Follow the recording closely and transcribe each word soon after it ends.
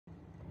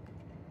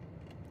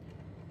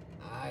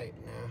Alright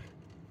now.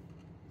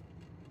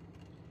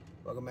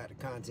 Welcome back to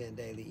Content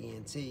Daily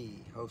ENT,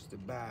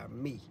 hosted by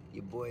me,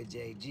 your boy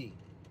JG.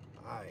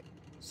 Alright,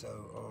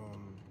 so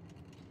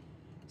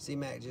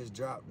C-Mac just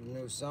dropped a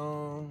new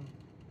song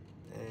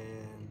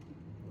and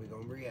we're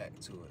gonna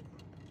react to it.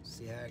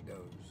 See how it goes.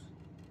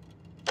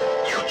 You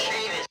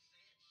cheated.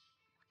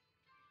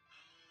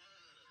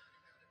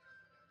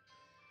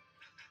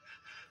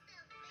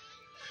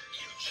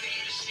 You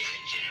cheated, shit,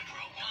 you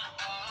broke my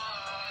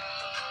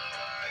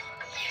heart.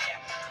 Yeah,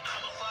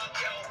 I'ma fuck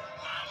your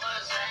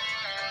mama's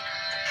ass.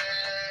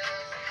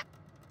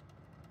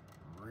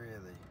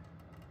 Really?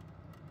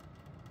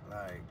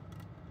 Like,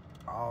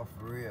 off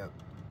rip.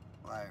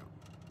 Like,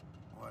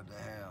 what the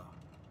hell?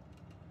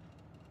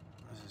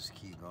 Let's just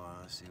keep going.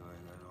 Let's see where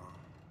it goes on.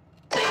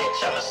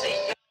 Bitch, I'ma see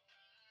you.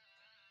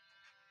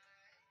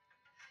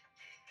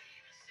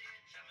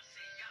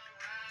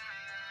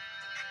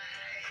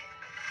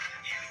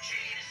 You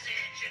cheated,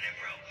 shit, you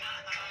broke my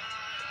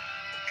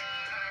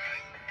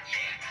heart.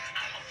 Yeah,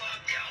 I'ma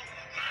fuck your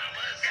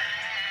mama's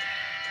ass.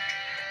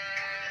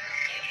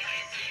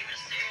 Even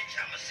stitch,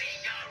 I'ma see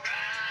your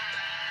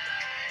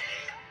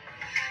right.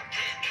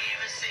 Didn't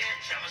even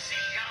stitch, I'ma see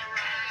your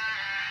right.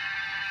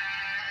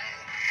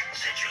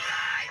 Said you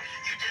lied,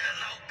 you did a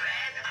low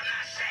bad. I'm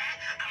not sad,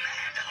 I'ma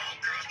have the whole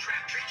girls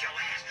trap trick your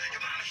ass.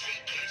 Your mama she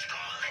keeps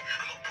calling,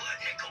 I'ma put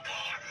nickel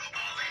bar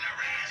all in her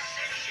ass.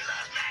 Said she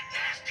loves Mac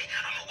Nasty,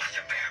 I'ma watch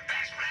her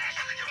bareback splash.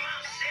 Your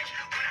mom said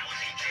when I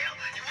was in jail,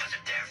 you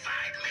wasn't there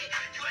fighting me.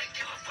 You ain't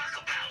give a fuck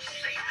about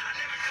see. I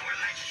never knew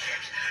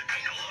relationships,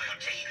 ain't no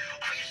loyalty.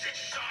 All you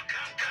bitches all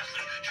come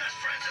guzzling, just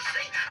friends to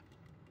see.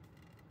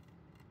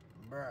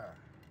 Bruh.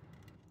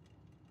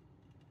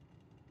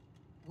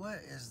 What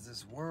is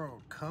this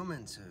world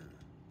coming to?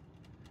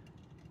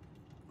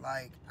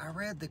 Like, I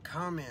read the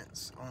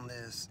comments on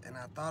this and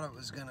I thought it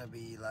was gonna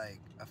be like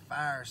a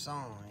fire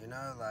song, you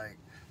know? Like,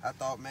 I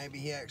thought maybe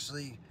he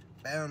actually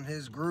found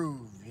his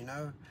groove, you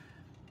know?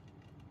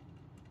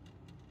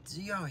 Do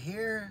y'all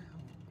hear?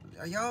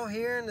 Are y'all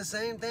hearing the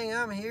same thing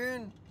I'm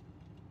hearing?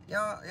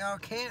 Y'all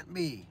can't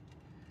be.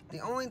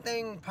 The only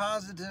thing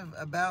positive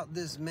about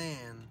this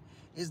man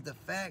is the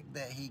fact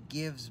that he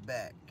gives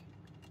back.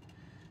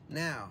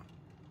 Now,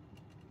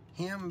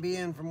 him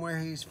being from where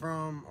he's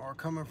from or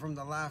coming from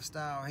the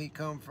lifestyle he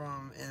come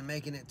from and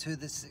making it to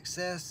the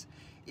success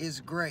is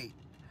great.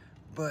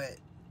 But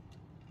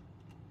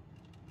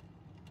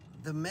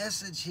the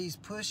message he's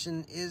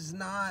pushing is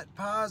not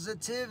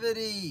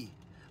positivity.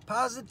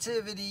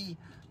 Positivity,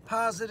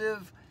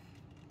 positive,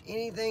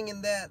 anything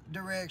in that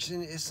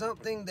direction is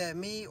something that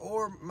me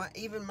or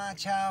even my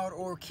child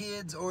or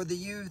kids or the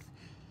youth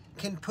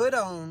can put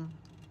on,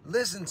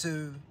 listen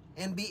to,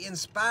 and be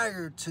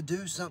inspired to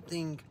do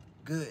something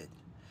good,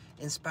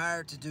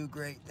 inspired to do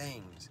great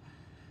things.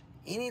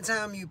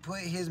 Anytime you put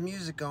his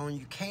music on,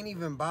 you can't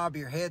even bob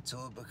your head to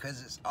it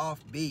because it's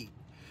offbeat,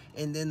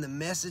 and then the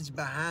message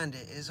behind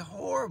it is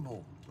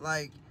horrible.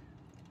 Like,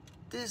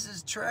 this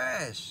is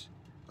trash.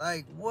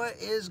 Like, what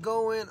is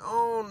going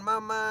on? My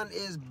mind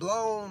is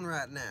blown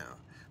right now.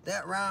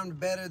 That rhymed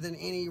better than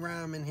any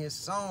rhyme in his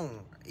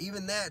song.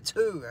 Even that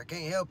too, I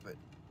can't help it.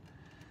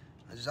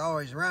 I just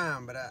always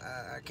rhyme, but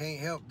I can't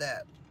help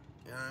that.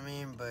 You know what I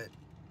mean? But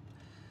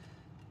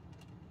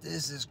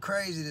this is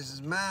crazy. This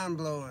is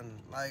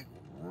mind-blowing. Like,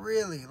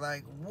 really,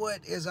 like,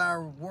 what is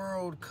our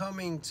world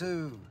coming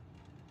to?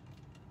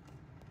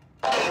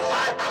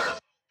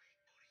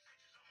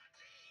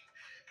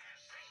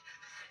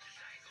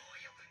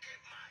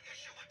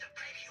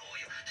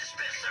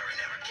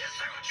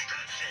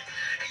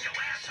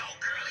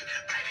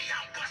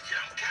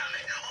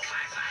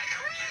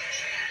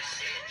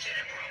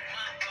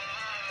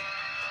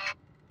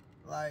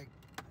 Like,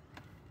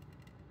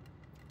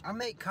 I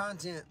make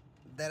content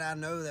that I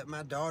know that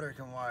my daughter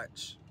can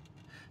watch.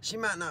 She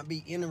might not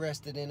be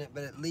interested in it,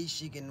 but at least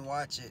she can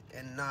watch it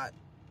and not,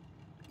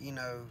 you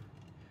know,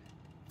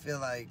 feel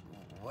like,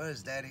 what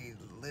is daddy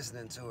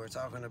listening to or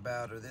talking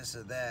about or this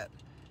or that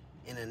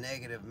in a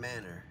negative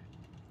manner.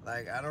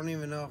 Like, I don't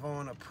even know if I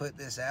want to put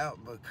this out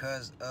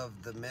because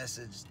of the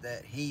message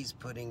that he's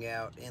putting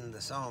out in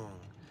the song.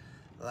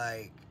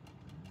 Like,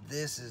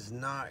 this is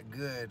not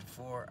good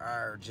for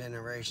our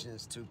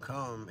generations to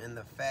come, and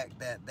the fact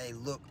that they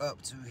look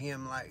up to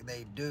him like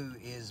they do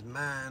is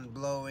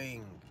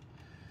mind-blowing.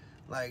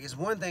 Like, it's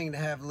one thing to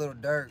have Lil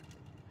Durk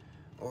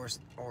or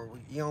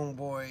Young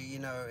Boy, you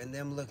know, and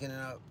them looking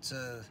up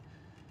to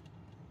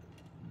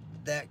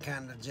that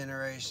kind of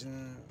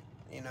generation,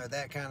 you know,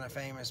 that kind of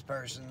famous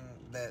person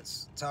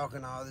that's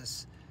talking all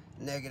this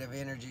negative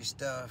energy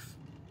stuff.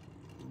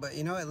 But,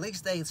 you know, at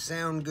least they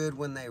sound good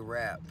when they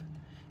rap.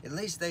 At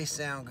least they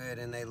sound good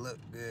and they look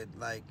good,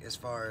 like, as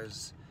far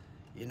as,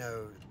 you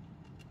know,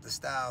 the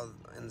style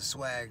and the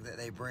swag that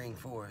they bring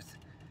forth.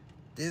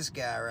 This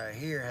guy right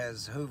here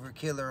has Hoover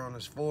Killer on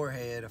his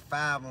forehead, a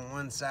 5 on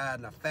one side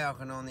and a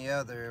Falcon on the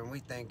other, and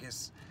we think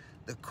it's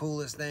the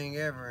coolest thing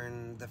ever.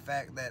 And the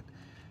fact that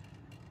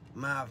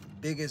my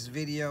biggest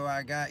video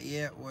I got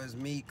yet was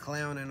me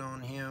clowning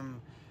on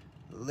him,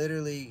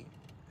 literally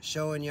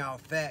showing y'all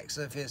facts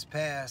of his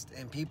past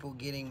and people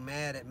getting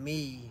mad at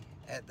me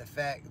at the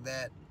fact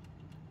that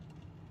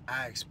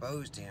I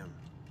exposed him.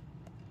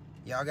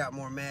 Y'all got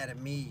more mad at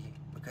me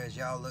because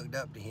y'all looked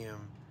up to him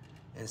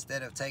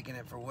instead of taking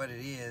it for what it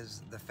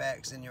is, the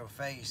facts in your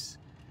face.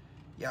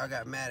 Y'all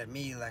got mad at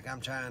me like I'm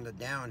trying to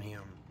down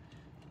him.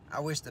 I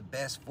wish the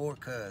best for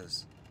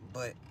Cuz,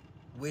 but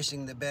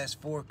wishing the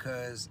best for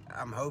Cuz,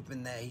 I'm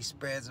hoping that he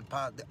spreads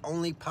the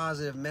only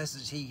positive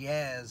message he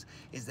has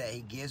is that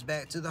he gives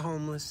back to the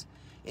homeless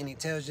and he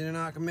tells you to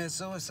not commit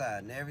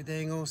suicide and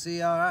everything gonna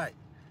see all right.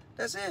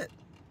 That's it.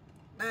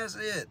 That's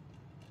it.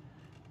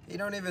 He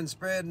don't even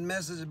spread a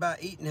message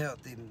about eating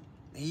healthy.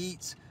 He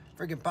eats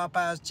freaking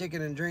Popeye's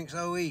chicken and drinks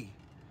OE.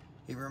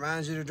 He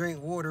reminds you to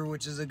drink water,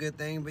 which is a good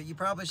thing, but you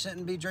probably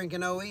shouldn't be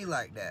drinking OE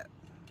like that.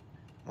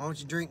 Why don't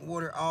you drink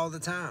water all the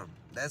time?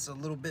 That's a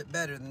little bit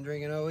better than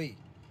drinking OE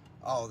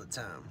all the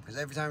time. Because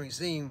every time you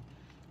see him,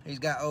 he's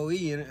got OE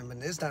in it,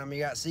 but this time he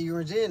got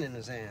Seagram gin in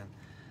his hand.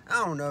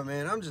 I don't know,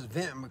 man. I'm just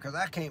venting because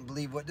I can't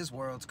believe what this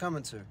world's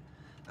coming to.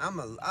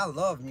 I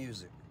love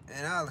music,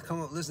 and I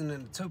come up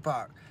listening to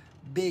Tupac,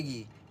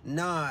 Biggie,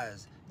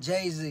 Nas,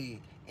 Jay-Z,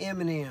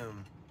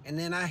 Eminem, and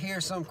then I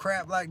hear some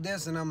crap like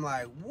this, and I'm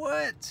like,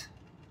 what?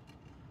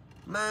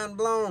 Mind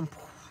blown.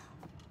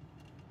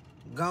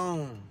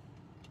 Gone.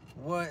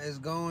 What is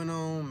going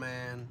on,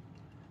 man?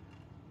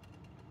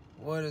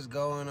 What is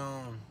going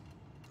on?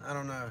 I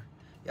don't know.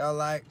 Y'all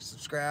like,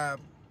 subscribe.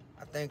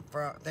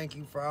 Thank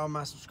you for all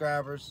my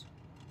subscribers.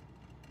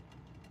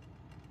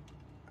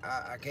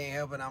 I can't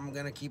help it. I'm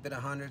gonna keep it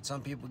 100.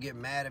 Some people get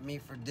mad at me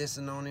for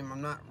dissing on him.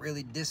 I'm not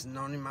really dissing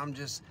on him. I'm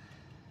just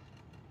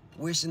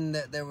wishing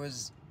that there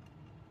was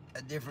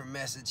a different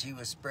message he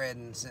was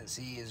spreading, since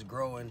he is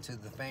growing to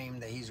the fame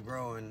that he's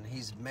growing.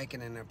 He's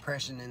making an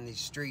impression in these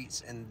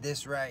streets, and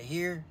this right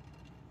here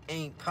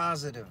ain't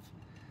positive.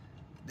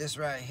 This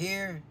right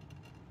here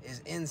is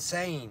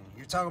insane.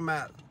 You're talking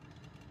about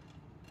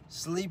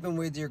sleeping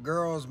with your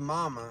girl's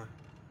mama,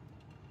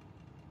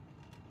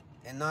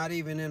 and not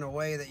even in a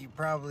way that you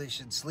probably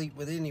should sleep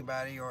with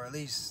anybody, or at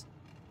least,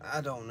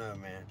 I don't know,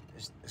 man.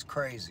 It's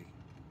crazy.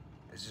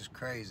 It's just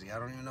crazy. I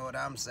don't even know what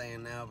I'm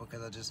saying now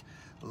because I just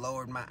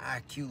lowered my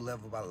IQ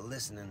level by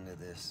listening to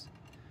this.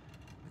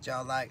 But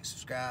y'all like,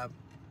 subscribe,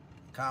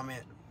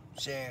 comment,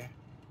 share,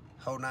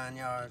 whole 9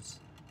 yards.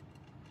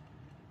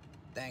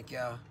 Thank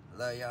y'all.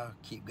 Love y'all.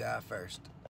 Keep God first.